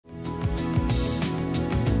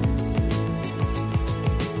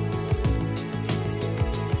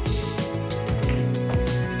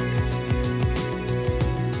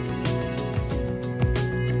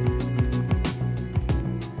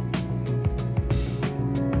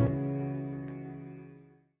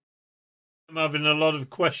I'm having a lot of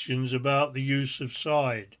questions about the use of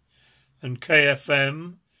side, and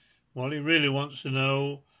KFM, well, he really wants to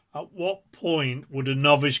know at what point would a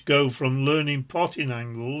novice go from learning potting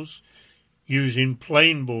angles using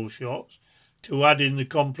plain ball shots to add in the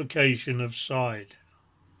complication of side.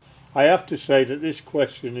 I have to say that this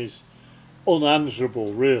question is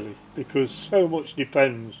unanswerable really, because so much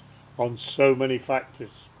depends on so many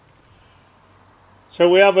factors. So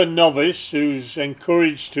we have a novice who's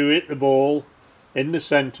encouraged to hit the ball in the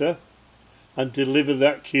centre and deliver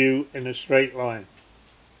that cue in a straight line.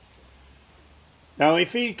 Now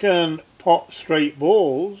if he can pot straight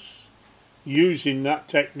balls using that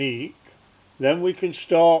technique, then we can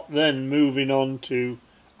start then moving on to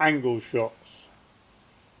angle shots.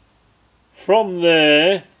 From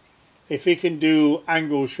there, if he can do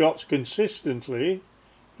angle shots consistently,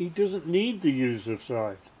 he doesn't need the use of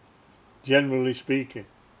side, generally speaking.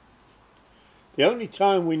 The only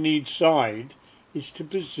time we need side is to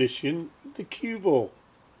position the cue ball,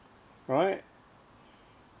 right?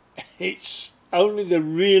 It's only the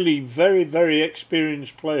really very, very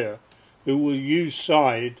experienced player who will use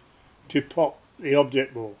side to pop the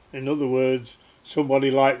object ball. In other words,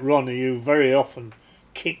 somebody like Ronnie, who very often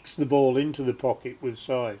kicks the ball into the pocket with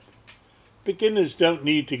side. Beginners don't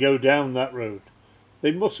need to go down that road.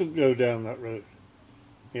 They mustn't go down that road.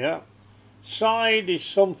 Yeah. Side is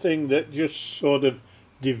something that just sort of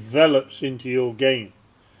develops into your game.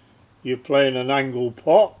 You're playing an angle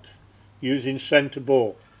pot using centre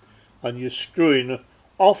ball, and you're screwing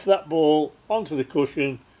off that ball onto the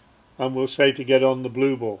cushion, and we'll say to get on the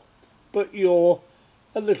blue ball. But you're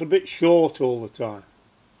a little bit short all the time,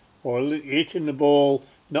 or hitting the ball,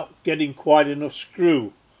 not getting quite enough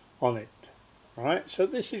screw on it. Right? So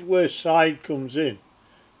this is where side comes in.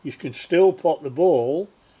 You can still pot the ball,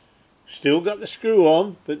 still got the screw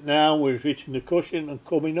on, but now we're hitting the cushion and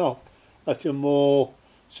coming off at a more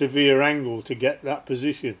severe angle to get that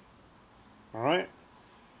position. Alright?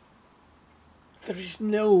 There is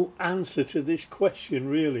no answer to this question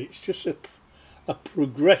really. It's just a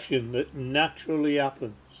progression that naturally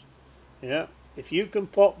happens. Yeah? If you can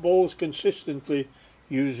pot balls consistently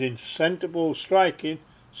using centre ball striking,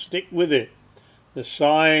 stick with it. The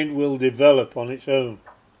side will develop on its own.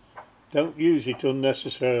 Don't use it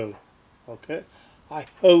unnecessarily. Okay? I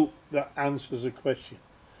hope that answers the question.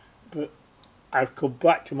 But I've come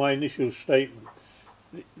back to my initial statement.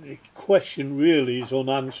 The question really is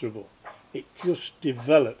unanswerable. It just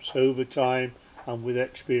develops over time and with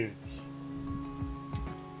experience.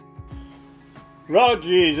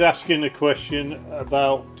 Raji is asking a question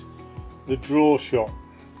about the draw shot.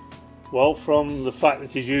 Well, from the fact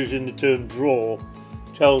that he's using the term draw,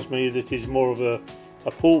 tells me that he's more of a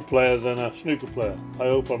pool player than a snooker player. I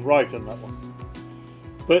hope I'm right on that one.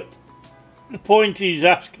 But the point he's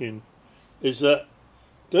asking is that,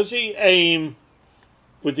 does he aim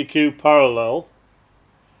with the cue parallel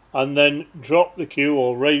and then drop the cue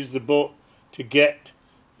or raise the butt to get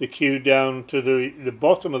the cue down to the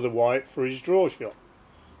bottom of the white for his draw shot?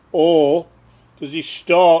 Or does he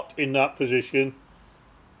start in that position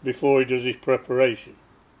before he does his preparation?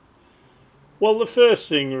 Well, the first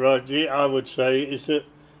thing, Raji, I would say is that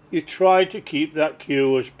you try to keep that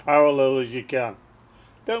cue as parallel as you can.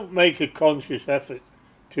 Don't make a conscious effort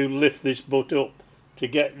to lift this butt up to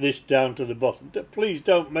get this down to the bottom. Please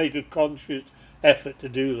don't make a conscious effort to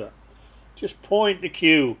do that. Just point the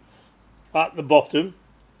cue at the bottom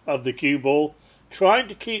of the cue ball, trying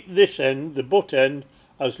to keep this end, the butt end,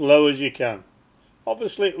 as low as you can.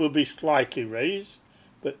 Obviously it will be slightly raised,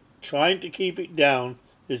 but trying to keep it down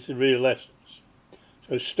is the real essence.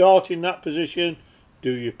 So start in that position,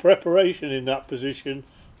 do your preparation in that position,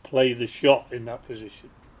 play the shot in that position.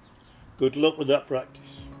 Good luck with that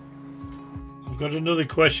practice. I've got another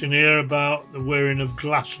question here about the wearing of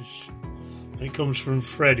glasses. And it comes from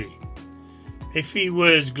Freddie. If he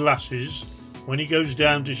wears glasses, when he goes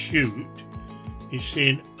down to shoot, he's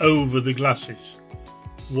seeing over the glasses.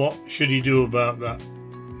 What should he do about that?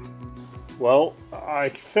 Well, I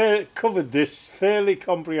covered this fairly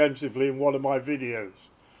comprehensively in one of my videos.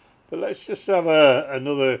 But let's just have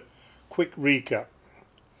another quick recap.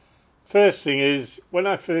 First thing is, when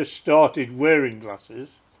I first started wearing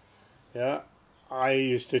glasses, yeah, I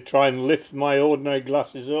used to try and lift my ordinary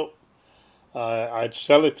glasses up. I'd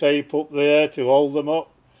sellotape up there to hold them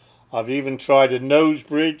up. I've even tried a nose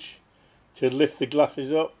bridge to lift the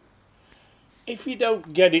glasses up. If you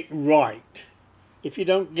don't get it right, if you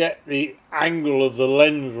don't get the angle of the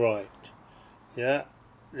lens right, yeah,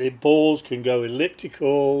 the balls can go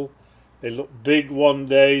elliptical, they look big one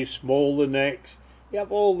day, small the next. You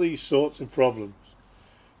have all these sorts of problems.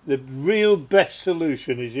 The real best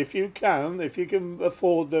solution is, if you can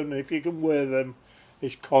afford them, if you can wear them,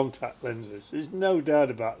 is contact lenses. There's no doubt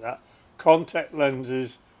about that. Contact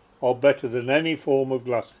lenses are better than any form of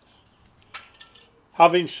glasses.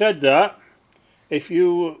 Having said that, if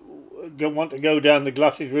you want to go down the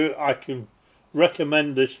glasses route, I can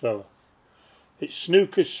recommend this fella. It's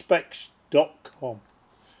snookerspecs.com.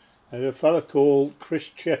 And a fella called Chris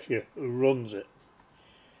Cheshire who runs it.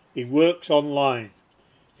 He works online.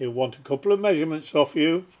 He'll want a couple of measurements off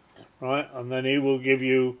you, right, and then he will give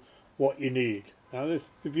you what you need. Now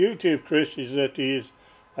the beauty of Chris is that he is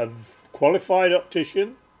a qualified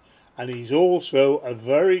optician, and he's also a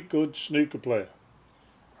very good snooker player,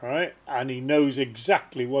 right, and he knows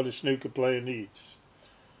exactly what a snooker player needs.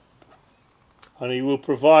 And he will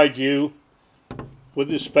provide you with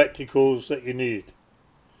the spectacles that you need.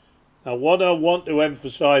 Now what I want to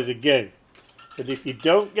emphasize again, that if you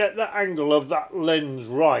don't get the angle of that lens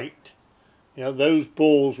right, you know, those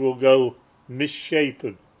balls will go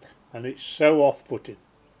misshapen, and it's so off-putting.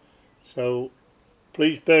 So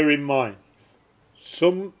please bear in mind,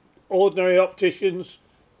 some ordinary opticians,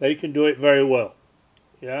 they can do it very well,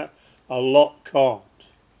 yeah, a lot can't.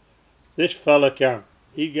 This fella can.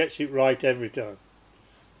 He gets it right every time.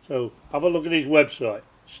 So have a look at his website,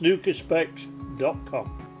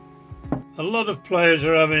 snookerspecs.com. A lot of players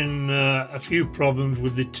are having a few problems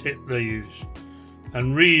with the tip they use,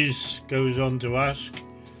 and Rees goes on to ask,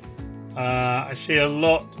 I see a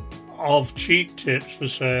lot of cheap tips for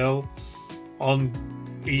sale on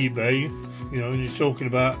eBay, you know, and he's talking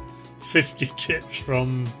about 50 tips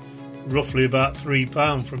from roughly about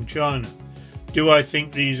 £3 from China. Do I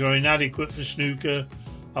think these are inadequate for snooker,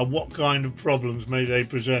 and what kind of problems may they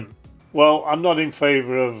present? Well, I'm not in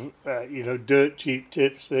favour of, you know, dirt cheap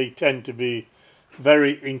tips. They tend to be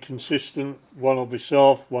very inconsistent. One will be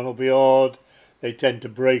soft, one will be hard. They tend to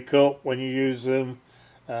break up when you use them.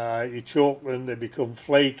 You chalk them, they become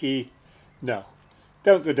flaky. No,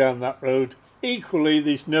 don't go down that road. Equally,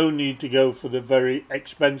 there's no need to go for the very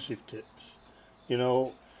expensive tips. You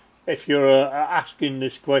know, if you're asking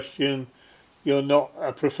this question, you're not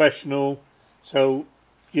a professional, so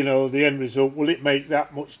you know, the end result, will it make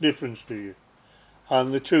that much difference to you?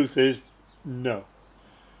 And the truth is, no.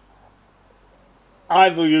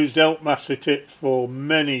 I've used Elkmaster tips for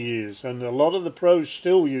many years, and a lot of the pros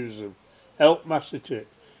still use them. Elkmaster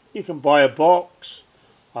tips. You can buy a box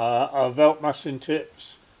of Elkmaster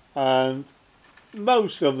tips, and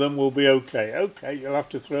most of them will be okay. Okay, you'll have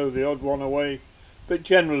to throw the odd one away, but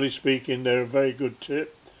generally speaking, they're a very good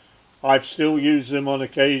tip. I've still used them on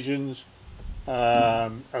occasions.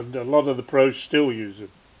 And a lot of the pros still use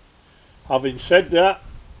them. Having said that,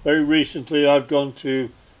 very recently I've gone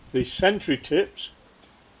to the Sentry tips.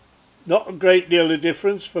 Not a great deal of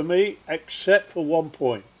difference for me, except for one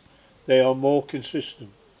point. They are more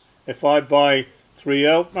consistent. If I buy 3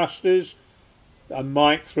 Elkmasters, I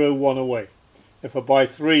might throw one away. If I buy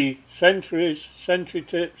 3 Sentry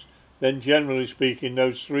tips, then generally speaking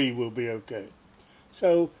those 3 will be okay.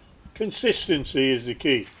 So consistency is the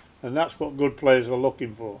key. And that's what good players are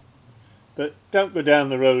looking for. But don't go down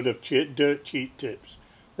the road of dirt cheap tips.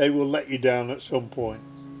 They will let you down at some point.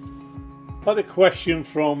 Had a question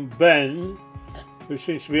from Ben, who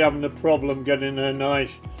seems to be having a problem getting a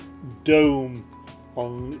nice dome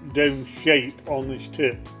shape on this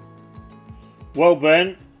tip. Well,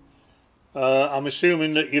 Ben, I'm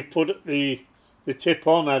assuming that you've put the tip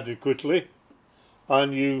on adequately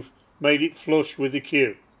and you've made it flush with the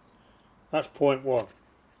cue. That's point 1.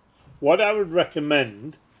 What I would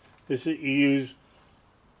recommend is that you use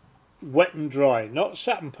wet and dry, not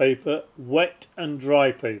satin paper, wet and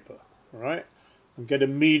dry paper, alright? And get a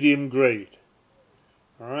medium grade,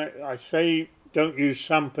 alright? I say don't use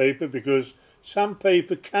sandpaper because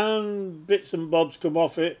sandpaper can, bits and bobs come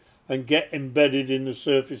off it and get embedded in the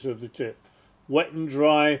surface of the tip. Wet and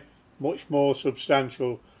dry, much more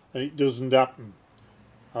substantial, and it doesn't happen.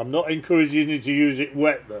 I'm not encouraging you to use it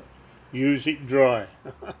wet though. Use it dry.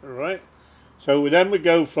 Right? So then we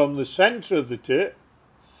go from the centre of the tip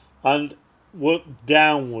and work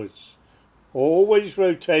downwards, always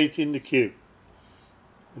rotating the cue.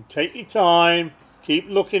 And take your time, keep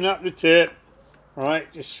looking at the tip,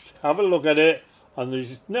 right? Just have a look at it, and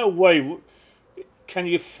there's no way can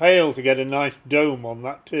you fail to get a nice dome on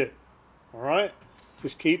that tip. Alright?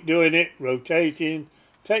 Just keep doing it, rotating,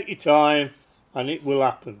 take your time, and it will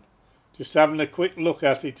happen. Just having a quick look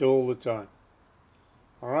at it all the time.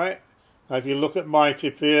 Alright? Now if you look at my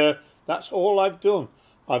tip here, that's all I've done.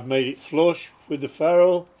 I've made it flush with the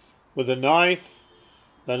ferrule, with a knife.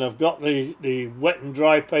 Then I've got the wet and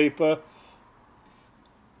dry paper,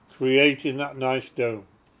 creating that nice dome.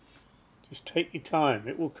 Just take your time,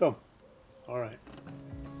 it will come. Alright.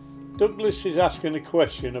 Douglas is asking a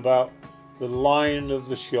question about the line of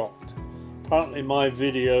the shot. Apparently my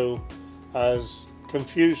video has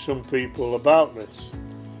confused some people about this,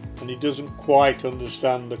 and he doesn't quite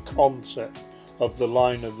understand the concept of the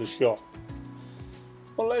line of the shot.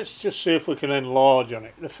 Well, let's just see if we can enlarge on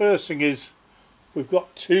it. The first thing is we've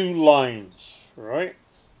got two lines, right?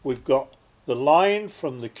 We've got the line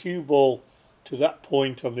from the cue ball to that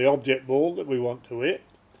point on the object ball that we want to hit,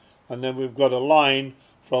 and then we've got a line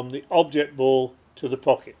from the object ball to the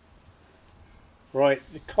pocket. Right,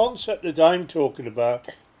 the concept that I'm talking about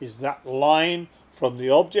is that line from the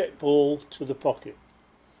object ball to the pocket.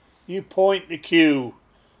 You point the cue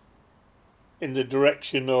in the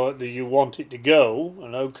direction that you want it to go,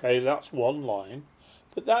 and okay, that's one line,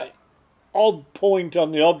 but that odd point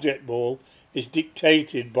on the object ball is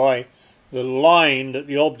dictated by the line that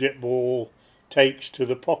the object ball takes to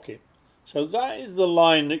the pocket. So that is the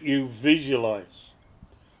line that you visualize,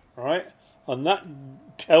 right? And that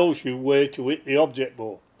tells you where to hit the object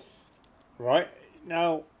ball, right?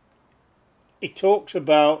 Now, it talks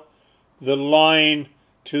about the line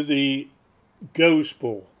to the ghost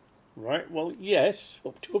ball, right? Well, yes,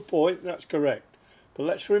 up to a point, that's correct. But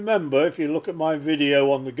let's remember, if you look at my video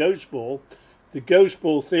on the ghost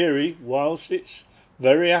ball theory, whilst it's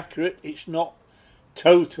very accurate, it's not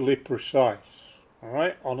totally precise. All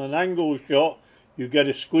right, on an angle shot, you get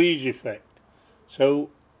a squeeze effect.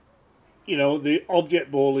 So, you know, the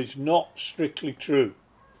object ball is not strictly true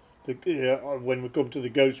when we come to the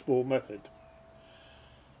ghost ball method.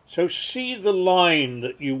 So see the line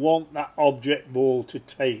that you want that object ball to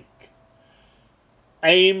take.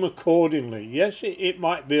 Aim accordingly. Yes, it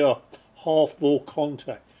might be a half ball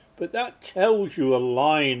contact, but that tells you a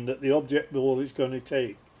line that the object ball is going to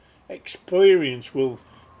take. Experience will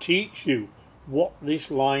teach you what this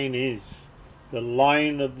line is. The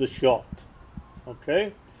line of the shot.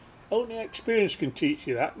 Okay? Only experience can teach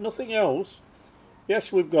you that, nothing else.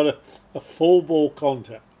 Yes, we've got a full ball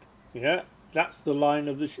contact. Yeah, that's the line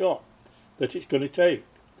of the shot that it's going to take.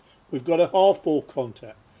 We've got a half ball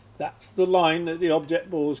contact. That's the line that the object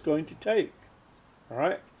ball is going to take.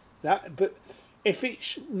 Alright? But if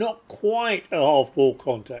it's not quite a half ball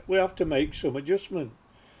contact, we have to make some adjustment.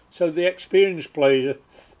 So the experienced player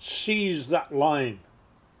sees that line.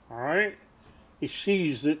 Alright? He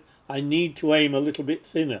sees that I need to aim a little bit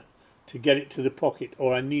thinner to get it to the pocket,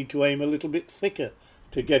 or I need to aim a little bit thicker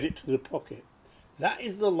to get it to the pocket. That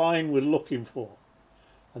is the line we're looking for.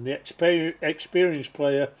 And the experienced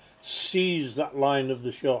player sees that line of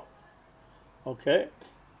the shot. Okay?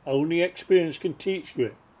 Only experience can teach you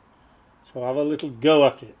it. So have a little go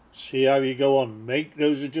at it. See how you go on. Make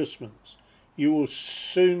those adjustments. You will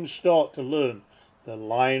soon start to learn the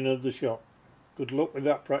line of the shot. Good luck with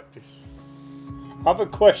that practice. I have a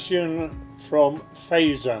question from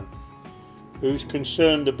Faizan, who's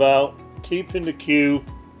concerned about keeping the cue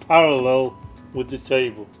parallel with the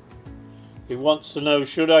table. He wants to know,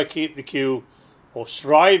 should I keep the cue or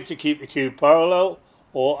strive to keep the cue parallel,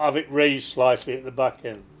 or have it raised slightly at the back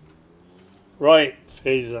end? Right,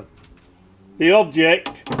 Faizan. The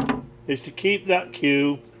object is to keep that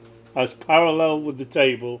cue as parallel with the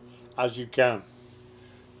table as you can.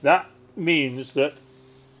 That means that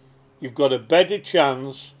you've got a better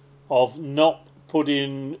chance of not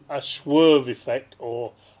putting a swerve effect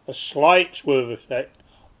or a slight swerve effect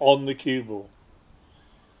on the cue ball.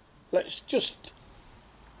 Let's just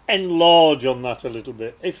enlarge on that a little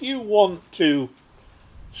bit. If you want to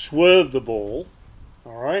swerve the ball,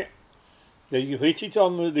 alright, then you hit it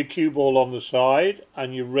on the cue ball on the side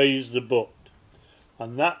and you raise the butt.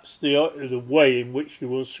 And that's the way in which you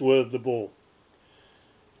will swerve the ball.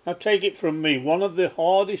 Now take it from me, one of the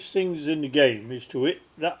hardest things in the game is to hit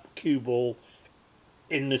that cue ball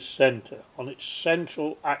in the centre, on its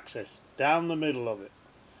central axis, down the middle of it.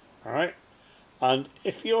 Alright? And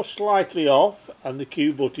if you're slightly off and the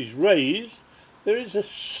cue butt is raised, there is a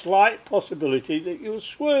slight possibility that you'll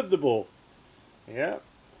swerve the ball. Yeah.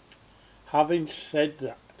 Having said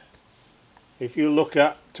that, if you look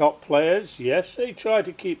at top players, yes, they try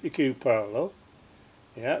to keep the cue parallel.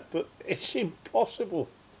 Yeah, but it's impossible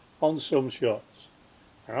on some shots.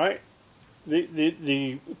 Alright?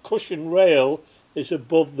 The cushion rail is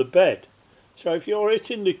above the bed. So if you're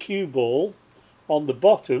hitting the cue ball on the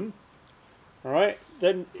bottom, alright,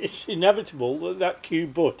 then it's inevitable that that cue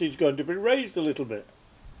butt is going to be raised a little bit.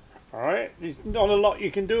 Alright? There's not a lot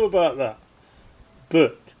you can do about that.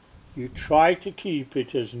 But you try to keep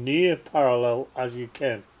it as near parallel as you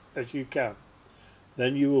can.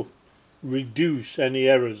 Then you will reduce any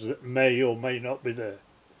errors that may or may not be there.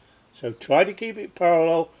 So try to keep it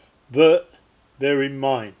parallel but bear in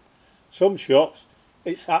mind, some shots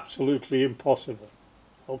it's absolutely impossible.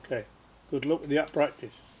 Okay, good luck with that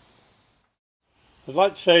practice. I'd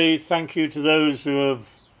like to say thank you to those who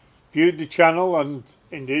have viewed the channel and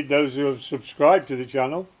indeed those who have subscribed to the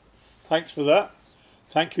channel. Thanks for that.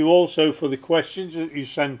 Thank you also for the questions that you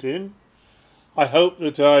sent in. I hope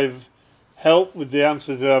that I've helped with the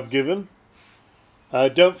answers that I've given.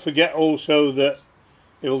 Don't forget also that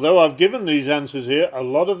although I've given these answers here, a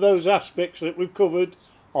lot of those aspects that we've covered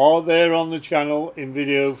are there on the channel in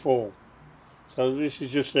video form. So this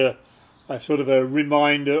is just a sort of a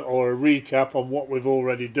reminder or a recap on what we've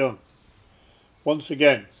already done. Once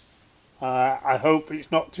again, I hope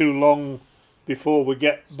it's not too long before we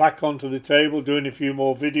get back onto the table doing a few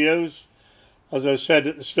more videos. As I said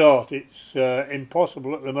at the start, it's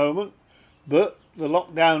impossible at the moment, but the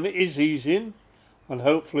lockdown is easing and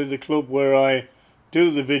hopefully the club where I do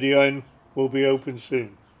the videoing will be open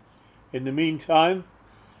soon. In the meantime,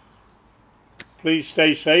 please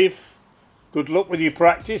stay safe. Good luck with your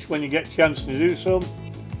practice when you get a chance to do some,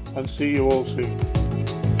 and see you all soon.